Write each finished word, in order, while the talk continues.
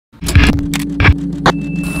What's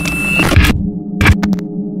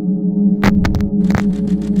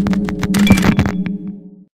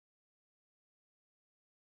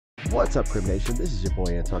up, KrimNation? This is your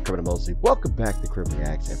boy Anton KriminalMosley. Welcome back to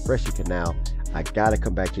KrimReacts and Freshy Kanal. I gotta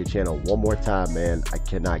come back to your channel one more time, man. I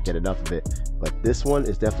cannot get enough of it. But this one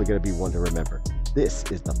is definitely gonna be one to remember. This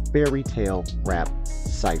is the Fairytale rap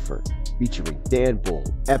Cypher, featuring Dan Bull,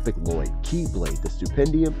 Epic Lloyd, Keyblade, the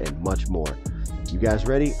Stupendium, and much more. You guys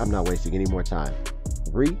ready? I'm not wasting any more time.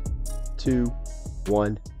 3, 2,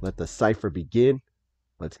 1. Let the Cypher begin.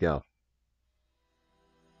 Let's go.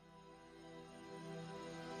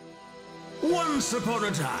 Once upon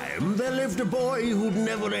a time, there lived a boy who'd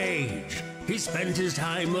never age. He spent his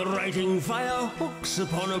time writing fire hooks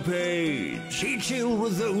upon a page. He chilled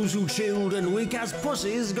with those who chilled, and weak-ass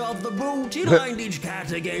pussies got the boot. He'd lined each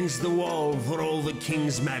cat against the wall for all the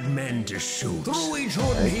king's mad men to shoot. Through each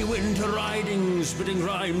hood he went to riding, spitting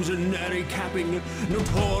rhymes and nary capping.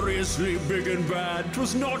 Notoriously big and bad,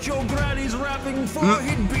 'twas not your granny's rapping, for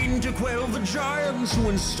he'd been to quell the giants who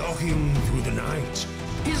went stalking through the night.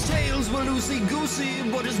 His tales were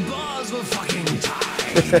loosey-goosey, but his bars were fucking tight.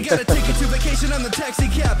 I got a ticket to vacation on the taxi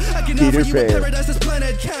cab. I can offer you a paradise this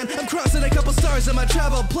planet can. I'm crossing a couple stars on my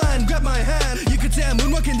travel plan. Grab my hand, you could damn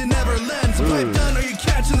moonwalking to Neverland. So pipe down or you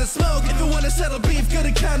catching the smoke. If you want to settle beef, go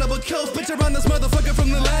to Cannibal Cove. Picture on this motherfucker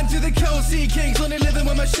from the land to the coast. Sea kings only living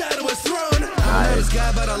where my shadow is thrown. I'm a nice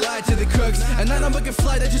guy, but I lie to the crooks. And I don't book a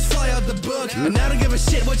flight, I just fly out the book. And I don't give a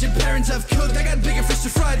shit what your parents have cooked. I got bigger fish to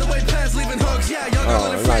fry, the way pants leaving hooks. Yeah, y'all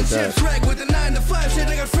got friendships wreck with the 9 to 5 shit.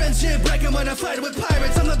 I got friendship wrecking when I fight with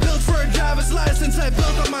pirates. I'm not built for a driver's license. I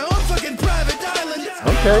built on my own fucking private island.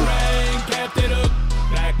 Okay. Captain Hook,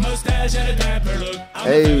 black mustache and a dapper look. I'm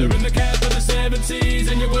a feather in the cap of the 7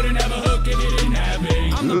 seas, and you wouldn't have a hook if you didn't have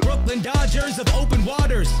me. I'm the Brooklyn Dodgers of open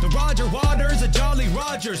waters, the Roger Waters of Jolly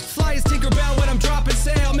Rogers. Fly as Tinkerbell when I'm dropping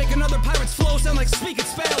sail, make another pirate's flow sound like speak and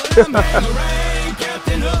spell. And I'm Bangarang,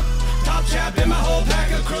 Captain Hook. Top chap in my whole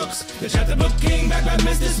pack of crooks. The chapter book king back by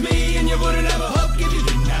Mr. Smee, and you wouldn't have a hook if you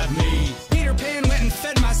didn't have me. Peter Pan went and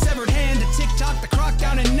fed my severed hand to TikTok the croc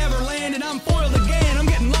down in Neverland, and I'm foiled again. I'm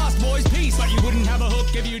getting lost, boys. Peace, but you wouldn't have a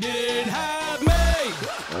hook if you didn't have me.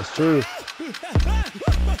 That's true.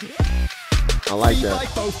 I like that.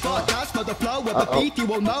 For the flow of the beat, you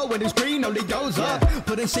will know when it's green only goes up.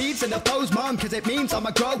 Putting seeds in the foe's mom, cause it means I'm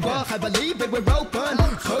a grower. I believe it, we're open.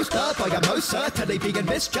 Closed up, I am most certainly being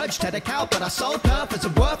misjudged. Had a cow, but I sold her for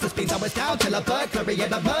some worthless beans. I was down till a burglary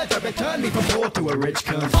and a murder returned me from poor to a rich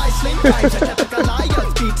cunt. I sleep rhymes, a typical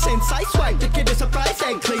liar's beat. Since I swipe, the kid is surprised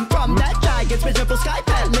and clean from that giant's miserable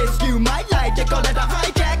Skype list. You might like to call it a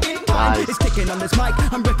hijacking. It's ticking on this mic,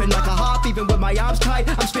 I'm ripping like a harp, even with my arms tight.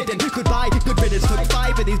 I'm spitting goodbye, good riddance. Took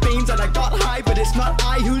 5 of these beans and I got high, but it's not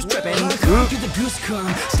I who's tripping. Come to the goose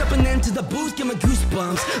come, stepping into the booth, give me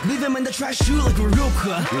goosebumps. Leave him in the trash shoe like a real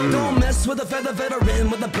cut. Don't mess with a feather veteran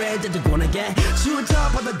with the bread that they're gonna get. To the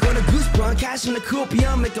top of the gonna goosebump, cash in the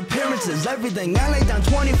coupon, make appearances. Everything I lay down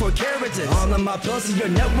 24 carats. All of my bills and your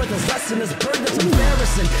net worth is less than this bird that's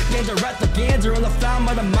embarrassing. Gander at the gander, all I found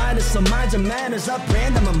by the minus. Some minds and manners, I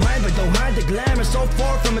brand on my mind, but don't hide the glamour. So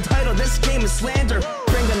far from a title, this game is slander.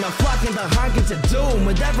 Bringing the flock and the honking to doom.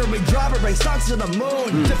 With every drop, it brings stocks to the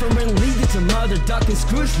moon. Different leading to mother duck and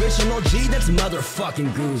Scrooge. Rich and OG, that's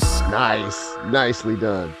motherfucking goose. Nice. Nicely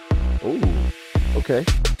done. Ooh. Okay.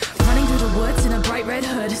 Running through the woods in a bright red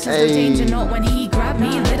hood. Says no danger, not when he grabbed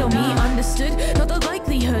me. Little me understood not the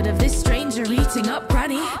likelihood of this stranger eating up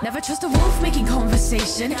granny. Never trust a wolf making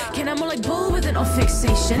conversation. Can I more like bull with an off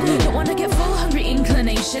fixation? Don't want to get full hungry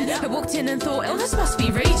inclination. I walked in and thought illness must be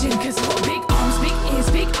raging. Cause what big arms, big ears,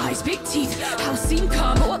 big eyes, big teeth. House seemed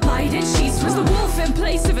calm, but what lied in sheets? Was the wolf in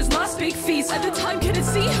place of his last big feast? At the time couldn't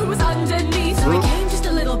see who was underneath. So I came just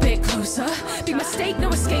a little bit closer. Big mistake, no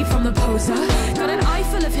escape from the poser. Got an eye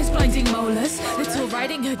full of his blinding molars. Little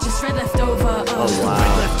Riding Hood, just red left over. Oh wow.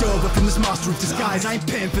 Red left over from this master of disguise. I ain't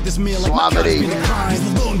paying for this meal like my guy's been a crime.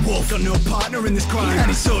 He's the lone wolf, got no partner in this crime.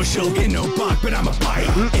 Antisocial, get no bark, but I'm a bite.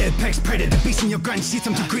 Apex predator, beast in your grind sheets.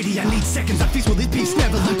 I'm too greedy, I need seconds. I feast while these beasts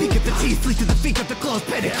never let peek at the teeth. Fleet to the feet, got the claws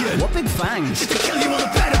pedicured. What big fangs? Just to kill you all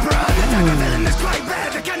the better, bro. The type of villain that's quite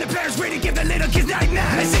rare. The kind of parents ready to give the little kids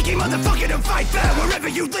nightmares. I seek you motherfucker to fight fair. Wherever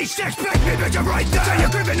you least expect me, but you're right there. You're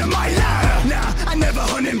gripping to my lair. Nah, I never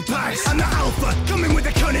hunt in packs. I'm the alpha, coming with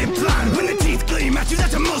a cunning plan. When the teeth gleam at you,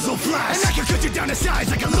 that's a muzzle flash. And I can cut you down to size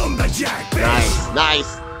like a lumberjack, bitch.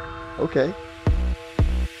 Nice. Okay.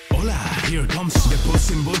 Hola, here comes the puss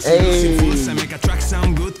in boots. Hey. I make a track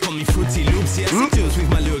sound good, call me Fruity Loops. Yes, I do with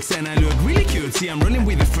my looks and I look really cute. See, I'm running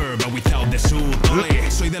with the fur, but without the suit. Ole,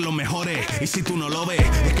 soy de los mejores, y si tú no lo ves,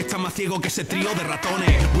 es que está más ciego que ese trío de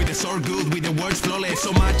ratones. With the sword good, with the words flawless.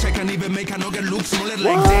 So much I can even make a nugget look smaller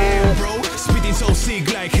like damn, bro. Spitting so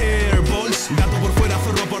sick like hairballs. Gato por fuera,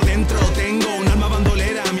 zorro por dentro. Tengo un alma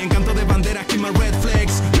bandolera, mi encanto de bandera, keep my red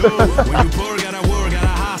flags. Yo, when you pour, gotta work, gotta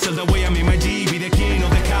hustle. The way I'm in my G, be the king of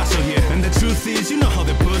the castle, yeah. And the truth is, you know how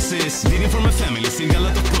the puss is. Dealing from a family, still got a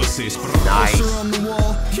lot of pussies. Nice. On the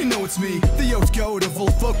wall, you know it's me, the old goat of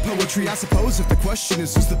old folk poetry. I suppose if the question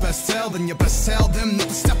is who's the best sell, then you best tell them not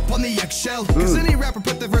to step on the eggshell. Cause any rapper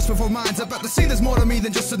put their verse before mine's about to see there's more to me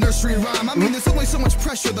than just a nursery rhyme. I mean, there's only so much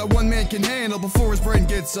pressure that one man can handle before his brain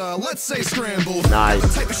gets, let's say, scrambled. Nice.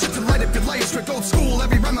 The type of shit to light up your layers, strict old school.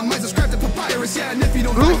 Every rhyme I might describe to papyrus, yeah. And if you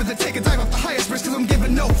don't vibe with it, take a dive off the highest risk, cause I'm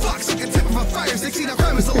giving no fucks. Like a tip of a fire stick. See, that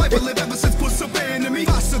rhyme is the life I live ever since put so banned to me.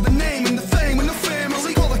 Faster the name and the fame and the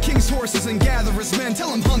family. Call the king's horses and gather his men. Tell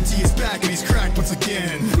him Hunty is back and he's cracked once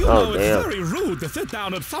again. You know, it's very rude to sit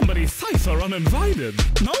down at somebody's Cypher uninvited.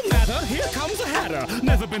 No matter, here comes a hatter.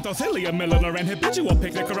 Never been to silly, a milliner and habitual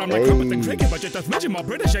picnic around my crumpet and cricket, but just as much more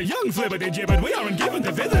British, a young flibbity gibbet. We aren't given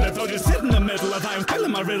to visitors, so just sit in the middle as I'm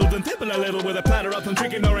filling my riddles and tipping a little with a platter of some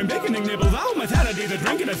chicken or baconing nibbles. Oh, my sanity, the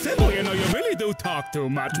drinking is simple, you know you really do talk too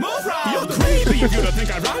much. Move round! You're crazy if you don't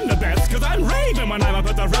think I rhyme the best, cause I'm raving when I'm up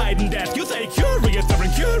at the riding desk. You say curious or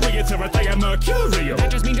incurious, or I say I'm mercurial.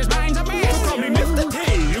 That just means his mind's a mess. So call me Mr.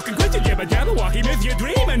 T. You can quit your jibber jabber walkie, miss your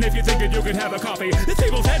dream, and if you think that you can have a coffee, this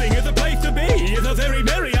table's heading is a place to be. It's a very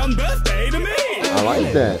merry on birthday to me. I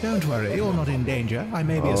like that. Don't worry, you're not in danger. I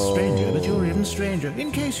may be a stranger, but you're even stranger.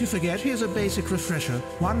 In case you forget, here's a basic refresher.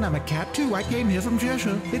 1, I'm a cat. 2, I came here from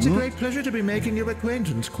Cheshire. It's a great pleasure to be making your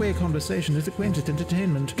acquaintance. Queer conversation is the quaintest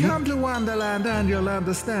entertainment. Come to Wonderland and you'll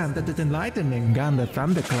understand that it's enlightening under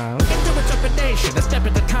thundercloud. Into a trepidation, a step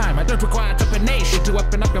at a time. I don't require trepidation to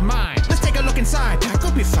open up your mind. Let's take a look inside. That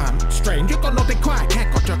could be fun. Strange, you got nothing quiet.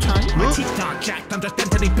 Can't got your tongue. My teeth aren't jacked. I'm just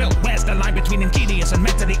dentally built. Where's the line between ingenious and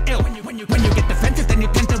mentally ill? When you get defensive, then you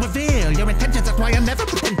tend to reveal your intentions. That's why I never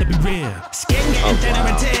pretend to be real. Skin getting thinner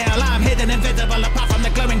and tail. I'm hidden invisible apart from the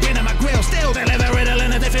glowing grin of my grill. Still deliver riddle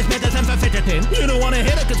as if it's medicine for fidgeting. You don't want to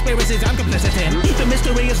hear the conspiracies I'm complicit in. The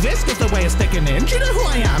mystery is viscous, the way it's sticking in. Do you know who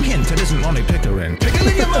I am? Hint, it isn't Ronnie Pickering.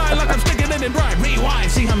 Tickling your mind like I'm sticking it in bright.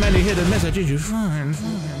 Rewind, see how many hidden messages you find.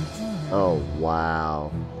 Oh,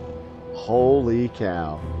 wow. Holy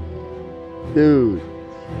cow. Dude.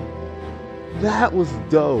 That was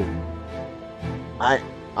dope.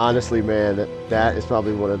 Honestly, man, that is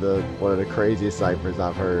probably one of the craziest ciphers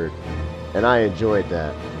I've heard, and I enjoyed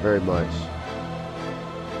that very much.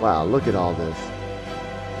 Wow, look at all this.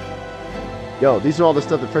 Yo, these are all the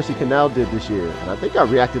stuff that Freshy Kanal did this year, and I think I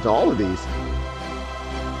reacted to all of these.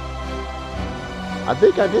 I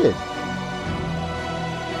think I did.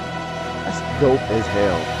 That's dope as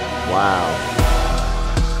hell. Wow.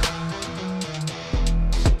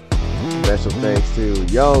 Special thanks to,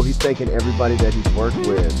 yo, he's thanking everybody that he's worked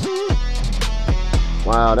with.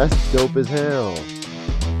 Wow, that's dope as hell.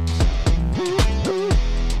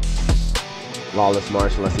 Lawless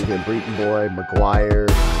Marshall, I see him, Breeton Boy, McGuire,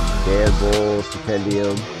 Dan Bull,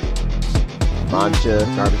 Stipendium, Mancha,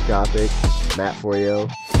 Garbage Gothic, Matt Forio,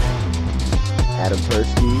 Adam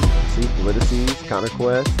Persky, see, Politices, Connor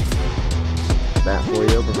Quest, Matt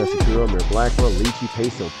Forio, Professor Kuro, Mir Blackwell, Leechy,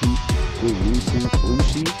 Peso Pete, Blue YouTube,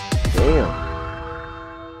 Blueshy. Damn.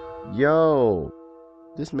 Yo,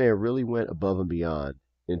 this man really went above and beyond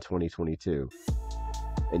in 2022.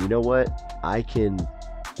 And you know what?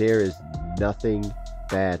 There is nothing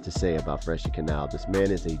bad to say about Freshy Kanal. This man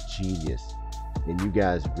is a genius. And you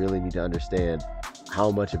guys really need to understand how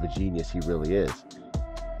much of a genius he really is.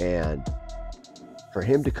 And for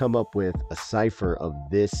him to come up with a cipher of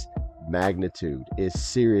this magnitude is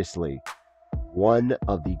seriously one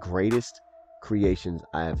of the greatest creations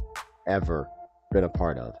I have ever been a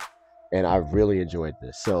part of, and I really enjoyed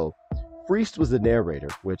this. So Freest was the narrator,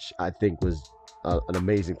 which I think was an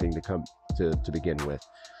amazing thing to come to begin with.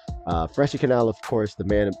 Freshy Kanal, of course, the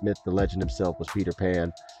man, myth, the legend himself was Peter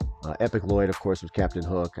Pan. Epic Lloyd, of course, was Captain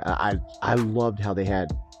Hook. I loved how they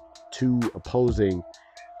had two opposing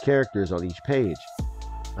characters on each page,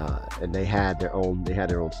 and they had their own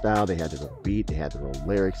style, they had their own beat, they had their own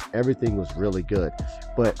lyrics. Everything was really good.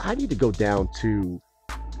 But I need to go down to,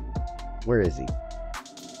 where is he?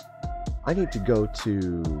 I need to go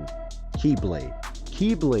to Keyblade.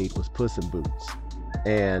 Keyblade was Puss in Boots,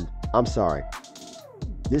 and I'm sorry,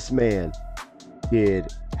 this man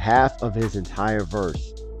did half of his entire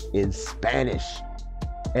verse in Spanish,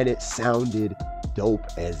 and it sounded dope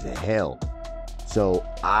as hell. So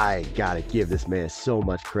I gotta give this man so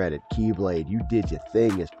much credit. Keyblade, you did your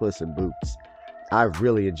thing as Puss in Boots. I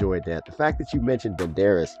really enjoyed that. The fact that you mentioned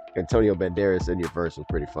Banderas, Antonio Banderas, in your verse was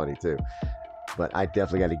pretty funny too. But I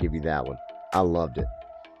definitely got to give you that one. I loved it.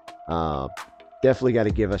 Definitely got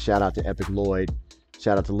to give a shout out to Epic Lloyd.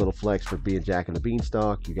 Shout out to Little Flex for being Jack and the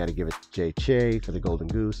Beanstalk. You got to give it to Jay Che for the Golden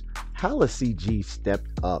Goose. Hala CG stepped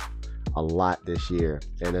up a lot this year.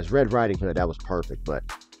 And as Red Riding Hood, that was perfect. But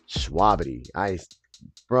Schwabity,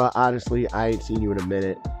 honestly, I ain't seen you in a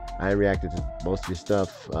minute. I ain't reacted to most of your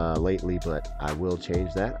stuff lately, but I will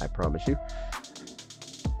change that. I promise you.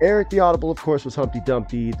 Eric the Audible, of course, was Humpty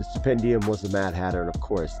Dumpty. The Stipendium was the Mad Hatter. And, of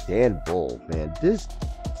course, Dan Bull, man.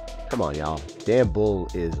 Come on, y'all. Dan Bull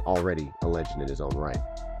is already a legend in his own right.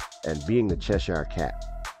 And being the Cheshire Cat,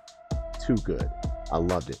 too good. I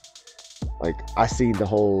loved it. Like, I seen the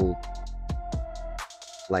whole,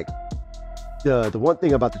 like, the one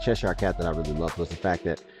thing about the Cheshire Cat that I really loved was the fact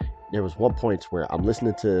that there was one point where I'm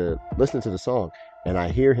listening to the song, and I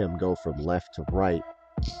hear him go from left to right,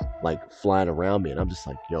 like flying around me, and I'm just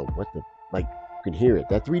like, yo, what the, like, you can hear it.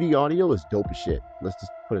 That 3D audio is dope as shit. Let's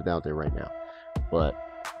just put it out there right now. But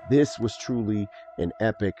this was truly an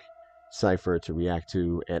epic Cypher to react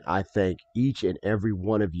to, and I thank each and every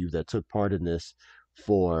one of you that took part in this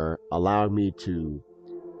for allowing me to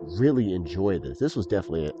really enjoy this. This was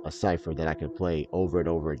definitely a Cypher that I could play over and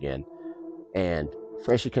over again. And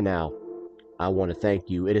Freshy Kanal, I want to thank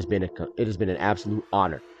you. It has been an absolute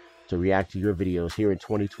honor to react to your videos here in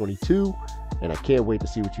 2022, and I can't wait to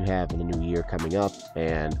see what you have in the new year coming up.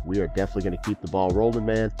 And we are definitely going to keep the ball rolling,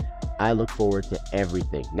 man. I look forward to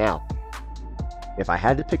everything. Now, if I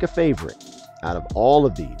had to pick a favorite out of all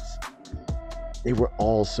of these, they were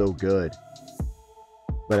all so good.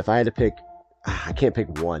 But if I had to pick, I can't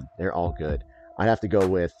pick one. They're all good. I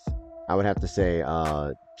would have to say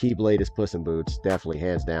Keyblade is Puss in Boots, definitely,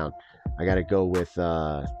 hands down. I got to go with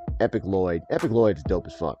Epic Lloyd. Epic Lloyd's dope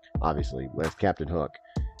as fuck, obviously. That's Captain Hook.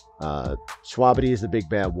 Schwabity is the Big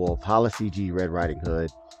Bad Wolf. Hala CG, Red Riding Hood.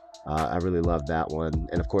 I really love that one.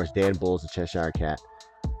 And of course, Dan Bull's the Cheshire Cat.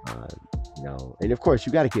 You know, and of course,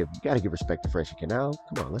 you gotta give respect to Freshy Kanal.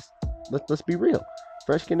 Come on, let's be real.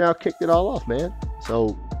 Freshy Kanal kicked it all off, man.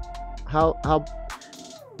 So how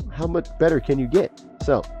much better can you get?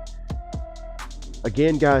 So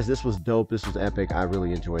again, guys, this was dope. This was epic. I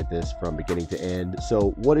really enjoyed this from beginning to end.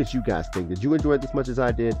 So what did you guys think? Did you enjoy it as much as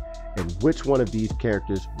I did? And which one of these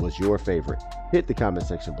characters was your favorite? Hit the comment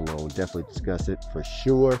section below and definitely discuss it for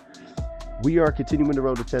sure. We are continuing the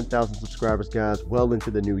road to 10,000 subscribers, guys, well into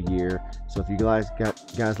the new year. So if you guys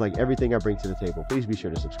like everything I bring to the table, please be sure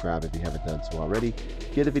to subscribe if you haven't done so already.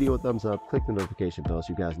 Give the video a thumbs up, click the notification bell so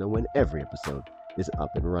you guys know when every episode is up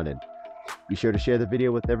and running. Be sure to share the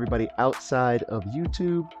video with everybody outside of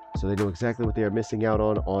YouTube so they know exactly what they are missing out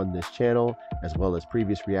on this channel, as well as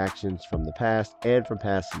previous reactions from the past and from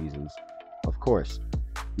past seasons. Of course,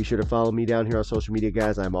 be sure to follow me down here on social media,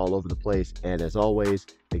 guys. I'm all over the place, and as always,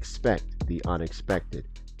 expect the unexpected.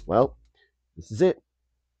 Well, this is it.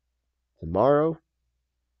 Tomorrow,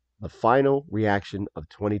 the final reaction of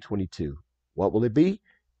 2022. What will it be?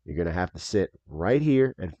 You're going to have to sit right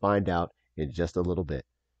here and find out in just a little bit.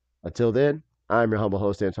 Until then, I'm your humble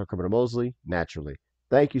host, Anton KriminalMosley, naturally.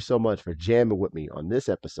 Thank you so much for jamming with me on this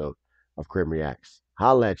episode of KrimReacts.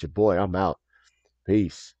 Holla at your boy. I'm out.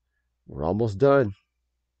 Peace. We're almost done.